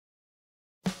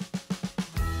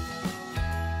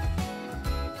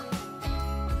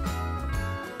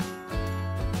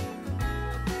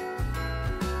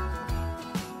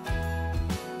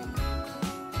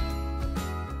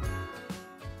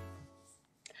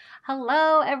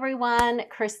Hello everyone,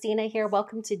 Christina here.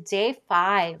 Welcome to day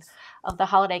 5 of the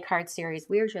holiday card series.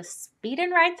 We are just speeding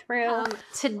right through.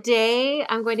 Today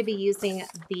I'm going to be using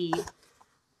the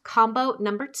combo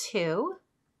number 2.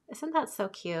 Isn't that so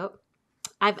cute?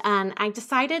 I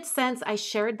decided, since I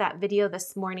shared that video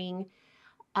this morning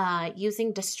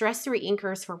using distress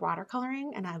Reinkers for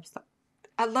watercoloring, and I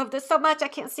love this so much, I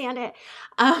can't stand it.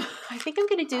 I think I'm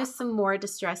going to do some more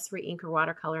distress Reinker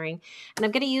watercoloring, and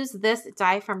I'm going to use this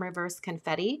die from Reverse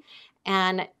Confetti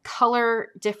and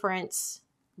color different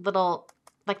little,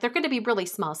 like they're going to be really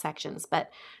small sections,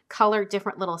 but color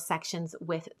different little sections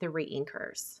with the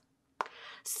Reinkers.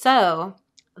 So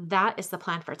that is the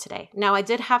plan for today. Now, I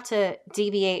did have to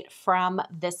deviate from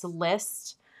this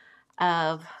list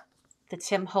of the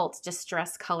Tim Holtz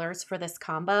distress colors for this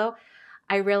combo.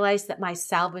 I realized that my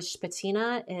salvaged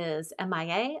patina is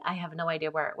MIA. I have no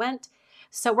idea where it went.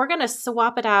 So we're going to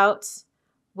swap it out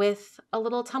with a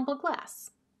little tumbled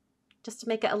glass just to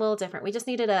make it a little different. We just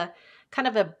needed a kind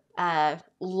of a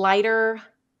lighter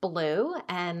blue,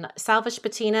 and salvaged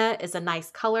patina is a nice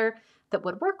color that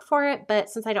would work for it. But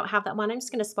since I don't have that one, I'm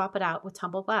just going to swap it out with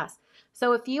tumbled glass.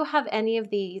 So if you have any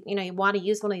of the, you want to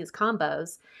use one of these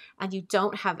combos and you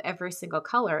don't have every single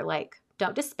color, like,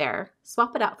 don't despair.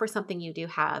 Swap it out for something you do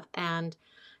have and,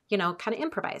 kind of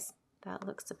improvise. That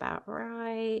looks about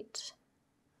right.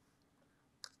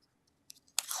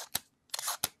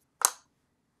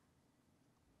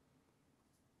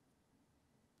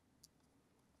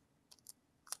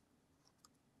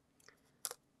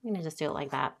 I'm going to just do it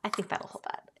like that. I think that'll hold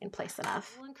that in place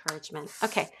enough. Encouragement.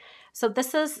 Okay, so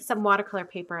this is some watercolor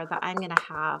paper that I'm going to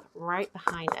have right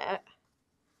behind it.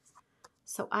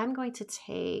 So I'm going to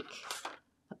take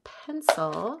a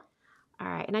pencil. All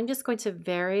right, and I'm just going to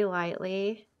very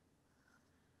lightly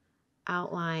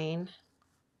outline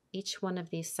each one of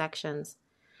these sections.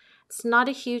 It's not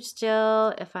a huge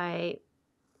deal if I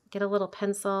get a little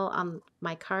pencil on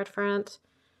my card front,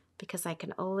 because I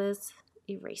can always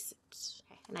erase it.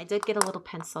 Okay, and I did get a little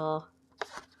pencil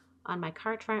on my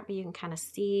card front, but you can kind of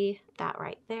see that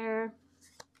right there.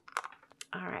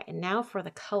 All right, and now for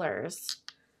the colors.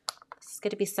 This is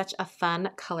going to be such a fun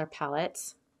color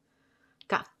palette.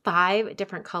 Got 5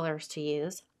 different colors to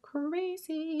use.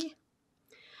 Crazy.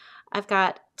 I've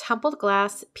got tumbled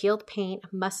glass, peeled paint,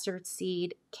 mustard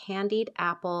seed, candied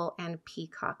apple, and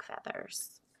peacock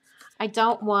feathers. I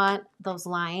don't want those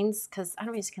lines because I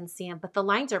don't know if you can see them, but the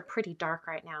lines are pretty dark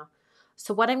right now.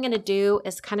 So what I'm going to do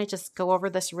is kind of just go over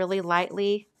this really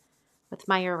lightly with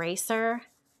my eraser.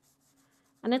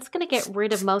 And it's going to get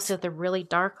rid of most of the really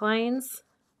dark lines.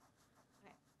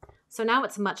 So now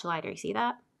it's much lighter. You see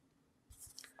that?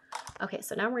 Okay,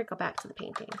 so now we're going to go back to the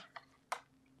painting.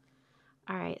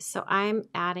 All right, so I'm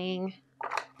adding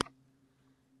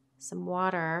some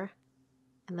water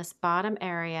in this bottom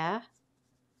area.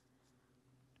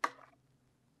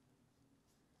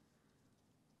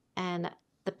 And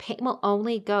the paint will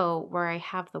only go where I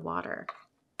have the water.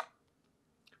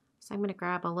 So I'm going to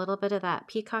grab a little bit of that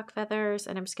peacock feathers,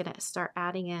 and I'm just going to start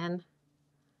adding in.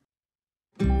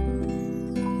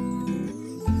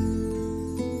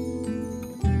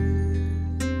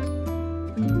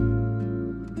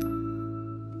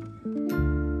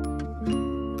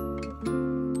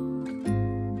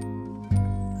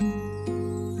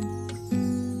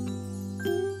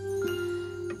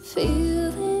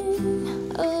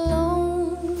 Feeling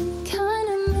alone,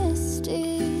 kinda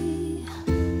misty,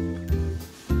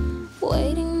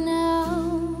 waiting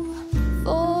now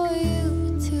for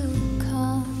you to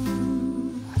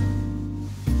come.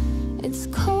 It's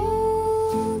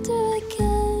cold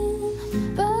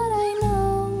again, but I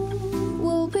know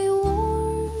we'll be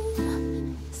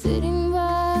warm, sitting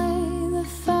by the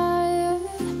fire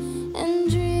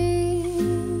and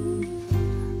dream.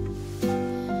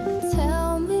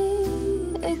 Tell me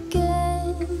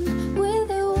again with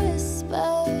a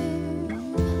whisper,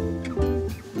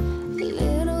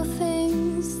 little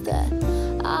things that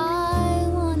I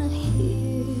wanna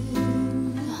hear,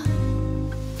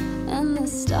 and the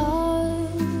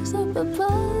stars up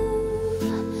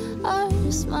above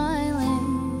are smiling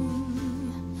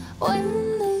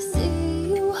when they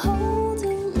see you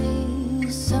holding me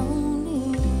so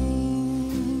near.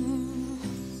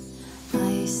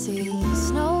 I see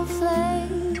snowflakes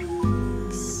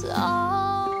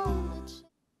on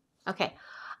the Okay,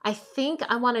 I think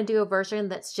I want to do a version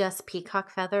that's just peacock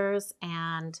feathers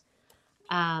and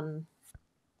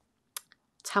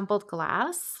tumbled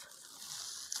glass.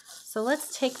 So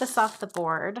let's take this off the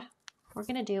board. We're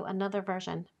going to do another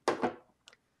version.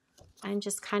 I'm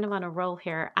just kind of on a roll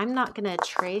here. I'm not going to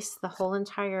trace the whole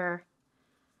entire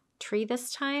tree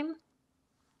this time.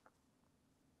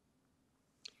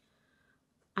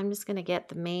 I'm just going to get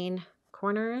the main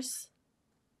corners.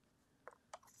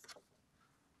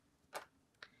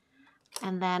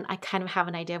 And then I kind of have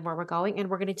an idea of where we're going, and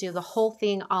we're going to do the whole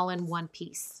thing all in one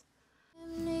piece.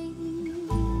 And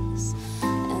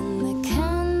the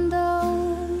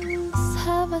candles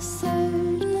have a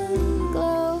certain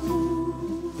glow,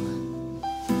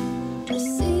 a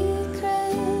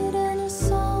secret and a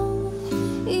song,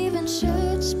 even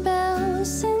church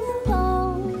bells sing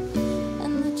along,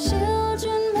 and the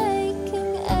children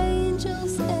making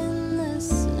angels in the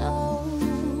snow.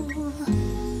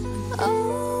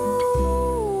 Oh,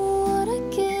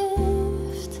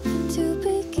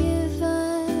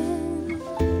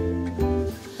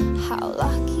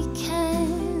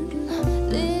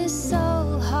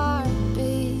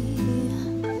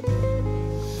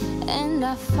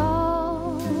 I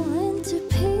fall into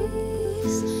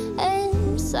peace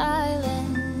and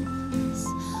silence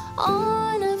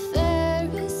on a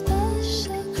very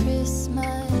special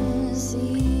Christmas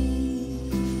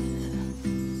Eve.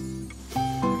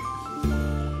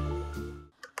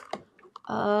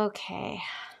 Okay,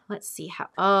 let's see how,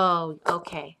 oh,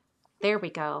 okay, there we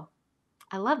go.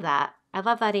 I love that. I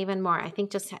love that even more. I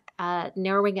think just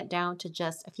narrowing it down to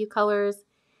just a few colors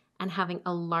and having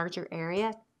a larger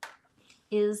area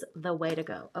is the way to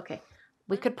go. Okay,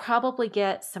 we could probably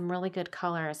get some really good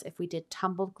colors if we did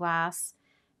tumbled glass,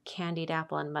 candied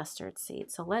apple, and mustard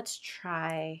seed. So let's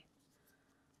try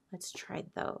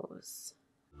those.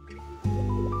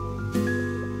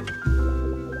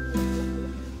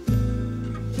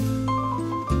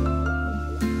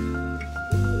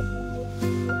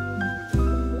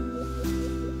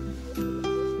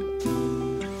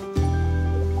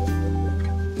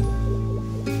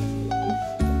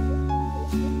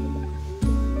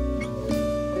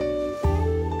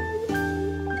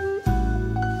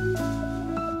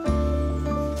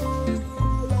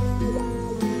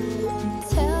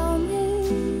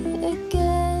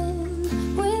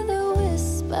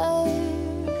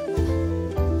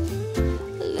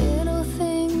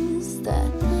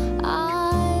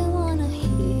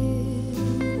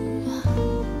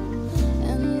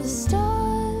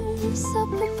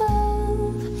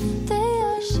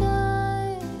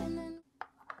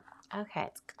 Okay,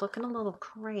 it's looking a little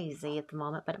crazy at the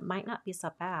moment, but it might not be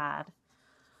so bad.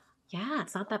 Yeah,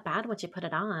 it's not that bad once you put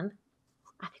it on.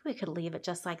 I think we could leave it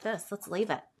just like this. Let's leave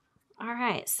it. All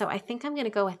right, so I think I'm going to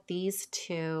go with these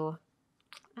two.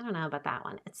 I don't know about that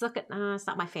one. It's it's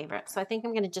not my favorite. So I think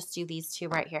I'm going to just do these two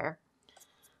right here.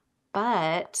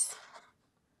 But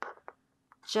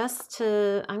just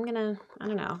to, I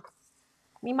don't know.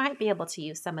 We might be able to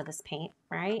use some of this paint,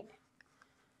 right?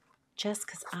 Just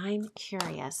because I'm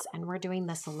curious and we're doing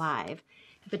this live.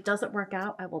 If it doesn't work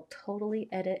out, I will totally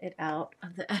edit it out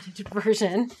of the edited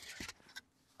version.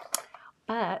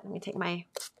 But let me take my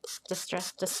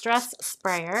distress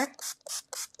sprayer,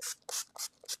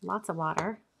 lots of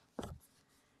water,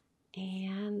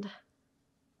 and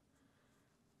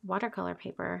watercolor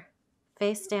paper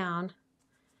face down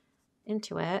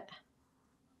into it,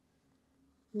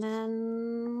 and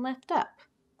then lift up.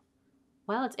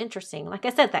 Well, it's interesting. Like I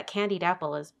said, that candied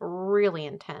apple is really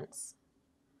intense.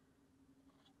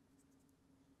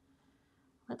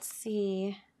 Let's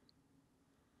see.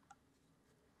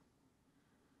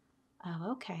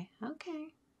 Oh, okay.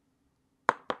 Okay.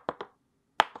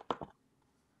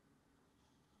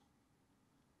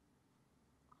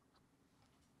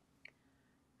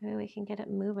 Maybe we can get it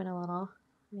moving a little.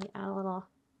 Maybe add a little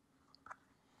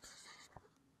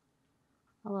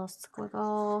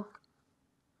squiggle.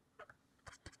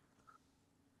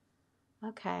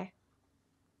 Okay.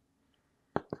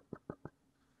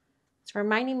 It's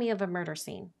reminding me of a murder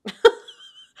scene.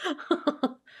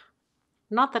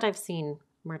 Not that I've seen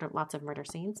lots of murder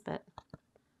scenes, but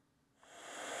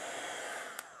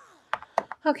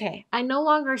okay. I no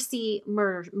longer see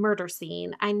murder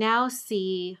scene. I now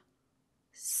see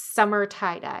summer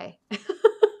tie-dye.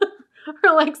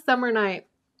 Or like summer night.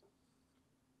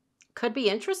 Could be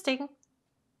interesting.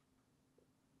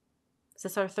 Is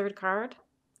this our third card?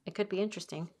 It could be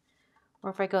interesting. Or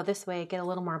if I go this way, get a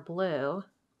little more blue,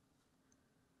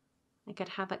 I could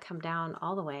have it come down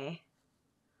all the way.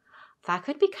 That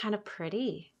could be kind of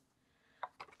pretty.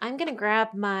 I'm going to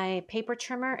grab my paper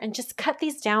trimmer and just cut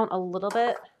these down a little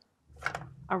bit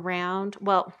around.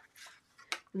 Well,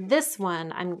 this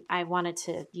one I wanted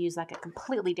to use like a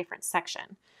completely different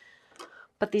section.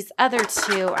 But these other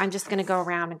two, I'm just going to go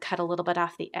around and cut a little bit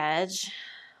off the edge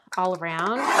all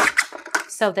around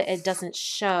so that it doesn't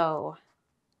show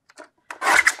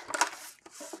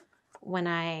when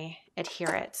I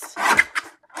adhere it.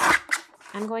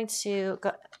 I'm going to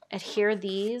adhere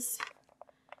these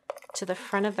to the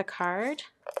front of the card,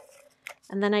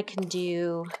 and then I can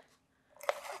do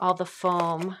all the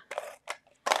foam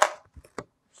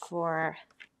for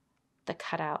the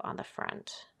cutout on the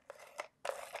front.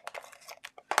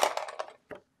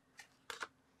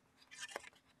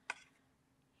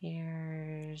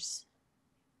 Here's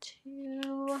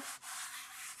 2.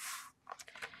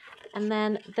 And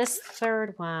then this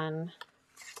third one,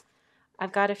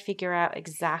 I've got to figure out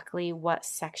exactly what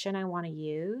section I want to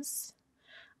use.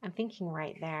 I'm thinking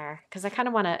right there, because I kind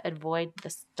of want to avoid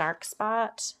this dark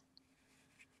spot.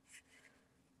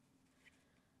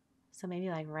 So maybe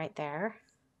like right there.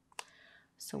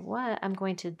 So what I'm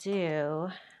going to do,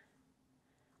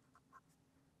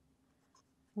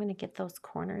 I'm going to get those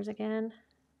corners again.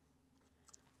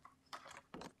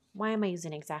 Why am I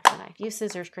using an X-Acto knife? Use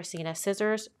scissors, Christina.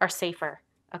 Scissors are safer.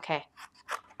 Okay.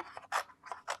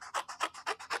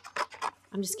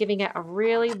 I'm just giving it a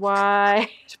really wide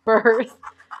berth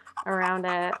around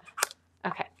it.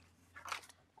 Okay.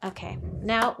 Okay.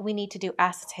 Now we need to do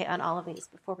acetate on all of these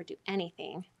before we do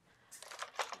anything.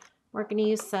 We're going to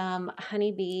use some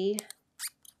Honeybee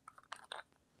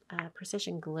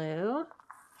precision glue.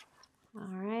 All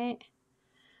right.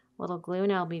 Little glue.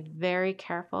 Now I'll be very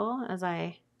careful as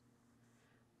I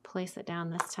place it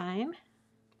down this time.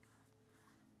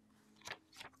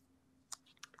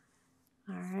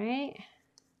 All right.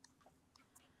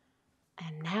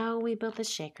 And now we build the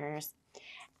shakers.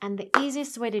 And the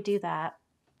easiest way to do that,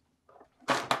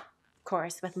 of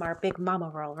course, with our big mama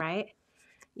roll, right?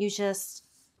 You just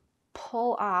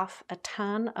pull off a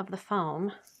ton of the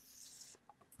foam,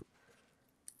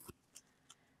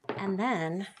 and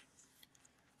then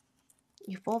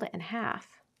you fold it in half,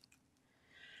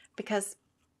 because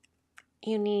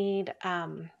you need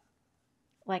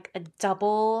like a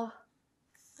double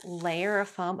layer of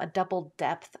foam, a double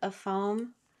depth of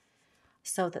foam,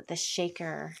 so that the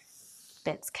shaker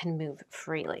bits can move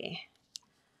freely.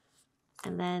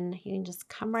 And then you can just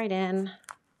come right in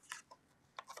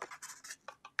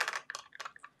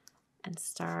and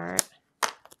start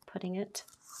putting it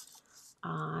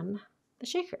on the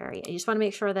shaker area. You just want to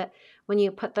make sure that when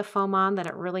you put the foam on that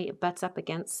it really butts up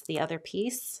against the other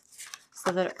piece,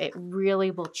 so that it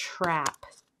really will trap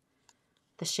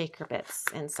the shaker bits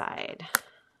inside.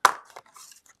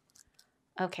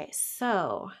 Okay,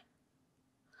 so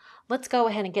let's go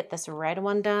ahead and get this red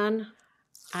one done.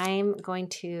 I'm going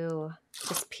to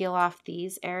just peel off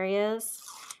these areas,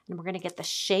 and we're going to get the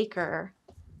shaker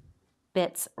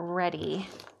bits ready,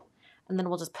 and then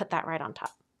we'll just put that right on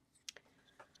top.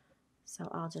 So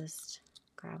I'll just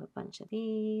grab a bunch of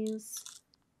these.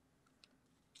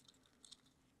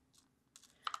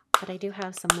 But I do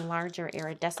have some larger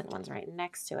iridescent ones right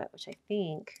next to it, which I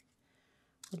think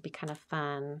would be kind of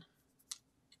fun.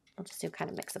 I'll just do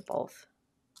kind of mix of both.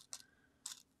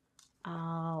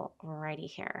 Alrighty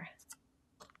here.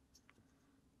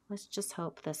 Let's just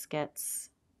hope this gets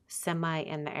semi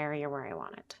in the area where I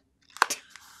want it.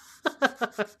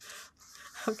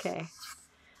 Okay.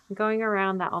 I'm going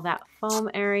around all that foam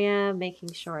area,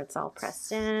 making sure it's all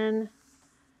pressed in.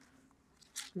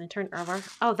 I'm going to turn it over.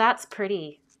 Oh, that's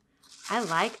pretty. I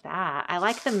like that. I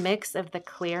like the mix of the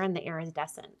clear and the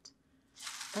iridescent.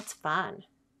 That's fun.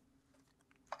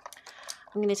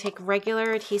 I'm going to take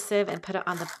regular adhesive and put it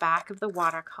on the back of the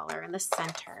watercolor in the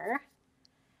center.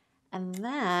 And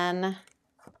then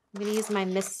I'm going to use my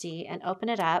Misty and open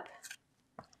it up.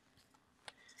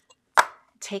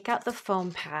 Take out the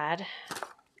foam pad,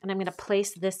 and I'm going to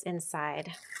place this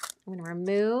inside. I'm going to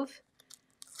remove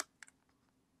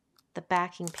the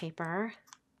backing paper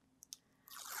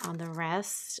on the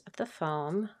rest of the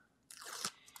foam.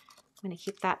 I'm going to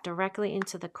keep that directly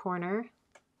into the corner,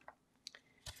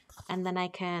 and then I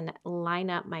can line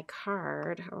up my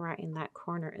card right in that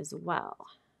corner as well.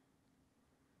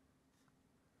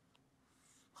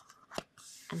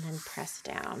 And then press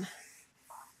down.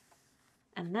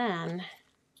 And then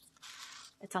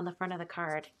it's on the front of the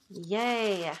card.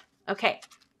 Yay! Okay.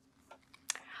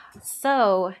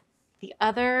 So the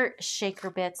other shaker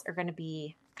bits are going to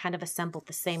be kind of assembled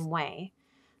the same way.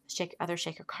 Other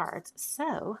shaker cards.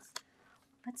 So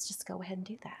let's just go ahead and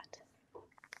do that.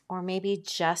 Or maybe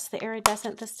just the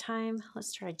iridescent this time.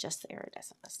 Let's try just the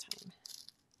iridescent this time.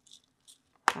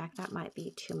 In fact, that might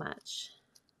be too much.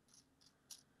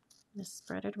 Just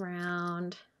spread it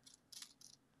around.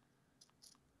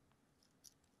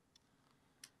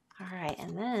 All right,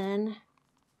 and then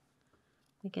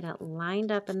we get it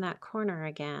lined up in that corner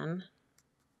again.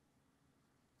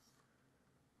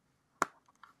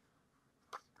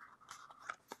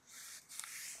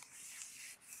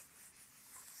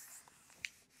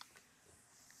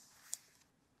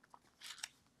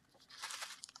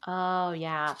 Oh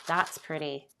yeah, that's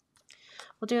pretty.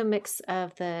 We'll do a mix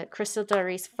of the Crystal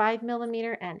Diaries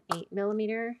 5mm and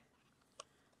 8mm.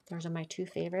 Those are my two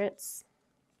favorites.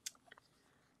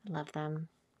 I love them.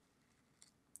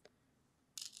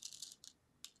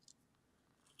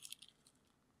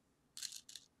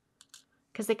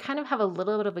 Because they kind of have a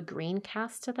little bit of a green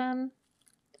cast to them,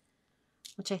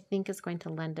 which I think is going to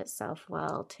lend itself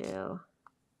well to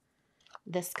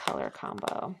this color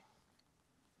combo.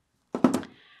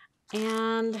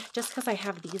 And just because I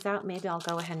have these out, maybe I'll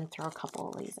go ahead and throw a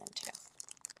couple of these in too.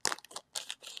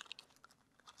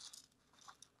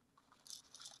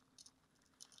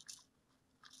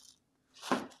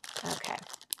 Okay.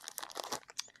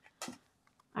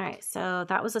 All right, so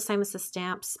that was a Simon Says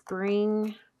Stamp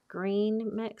Spring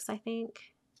Green mix, I think.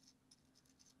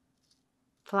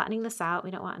 Flattening this out.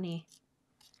 We don't want any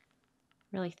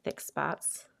really thick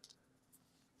spots.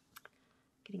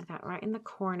 Getting that right in the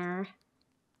corner.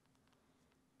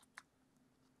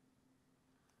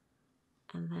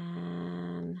 And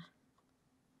then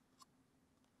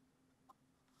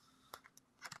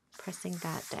pressing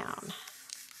that down.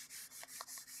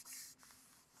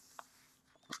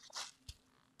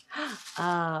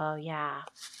 Oh yeah,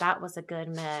 that was a good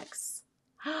mix.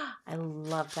 I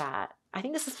love that. I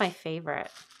think this is my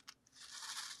favorite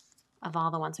of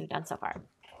all the ones we've done so far.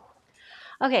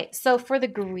 Okay, so for the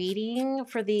greeting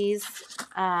for these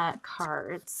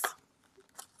cards,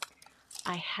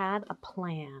 I had a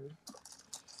plan,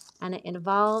 and it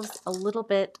involves a little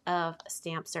bit of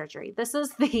stamp surgery. This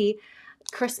is the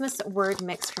Christmas word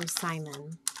mix from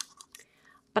Simon,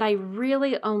 but I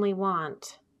really only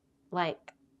want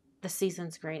like the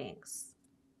season's greetings,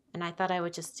 and I thought I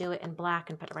would just do it in black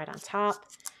and put it right on top.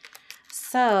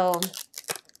 So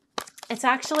it's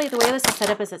actually, the way this is set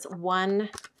up is it's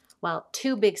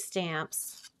two big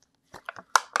stamps,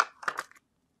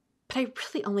 but I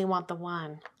really only want the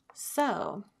one.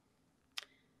 So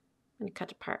I'm gonna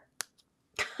cut it apart.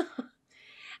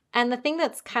 And the thing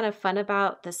that's kind of fun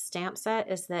about this stamp set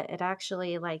is that it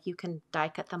actually, like, you can die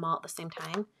cut them all at the same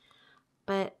time,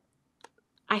 but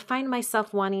I find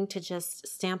myself wanting to just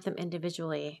stamp them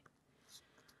individually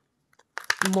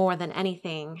more than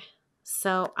anything.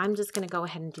 So I'm just gonna go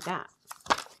ahead and do that.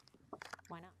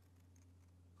 Why not?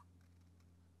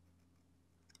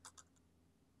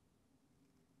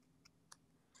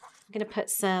 I'm going to put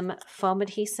some foam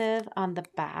adhesive on the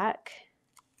back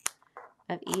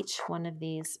of each one of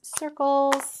these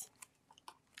circles.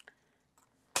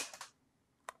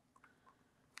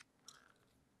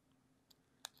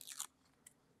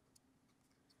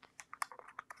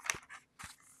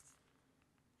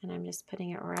 And I'm just putting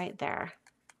it right there.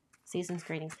 Season's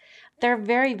Greetings. They're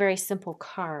very, very simple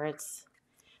cards,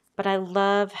 but I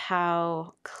love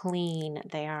how clean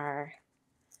they are,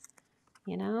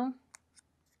 you know?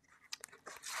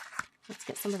 Let's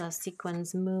get some of those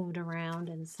sequins moved around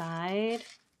inside.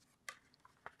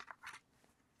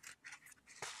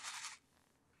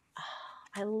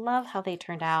 I love how they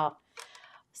turned out.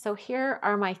 So here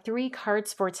are my 3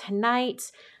 cards for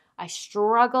tonight. I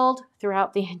struggled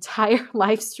throughout the entire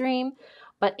live stream,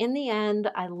 but in the end,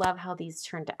 I love how these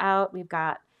turned out. We've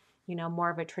got, you know, more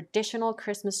of a traditional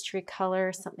Christmas tree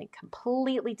color, something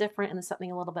completely different, and then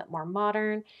something a little bit more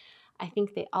modern. I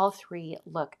think they all 3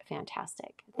 look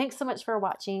fantastic. Thanks so much for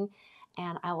watching,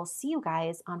 and I will see you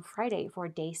guys on Friday for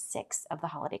day 6 of the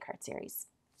holiday card series.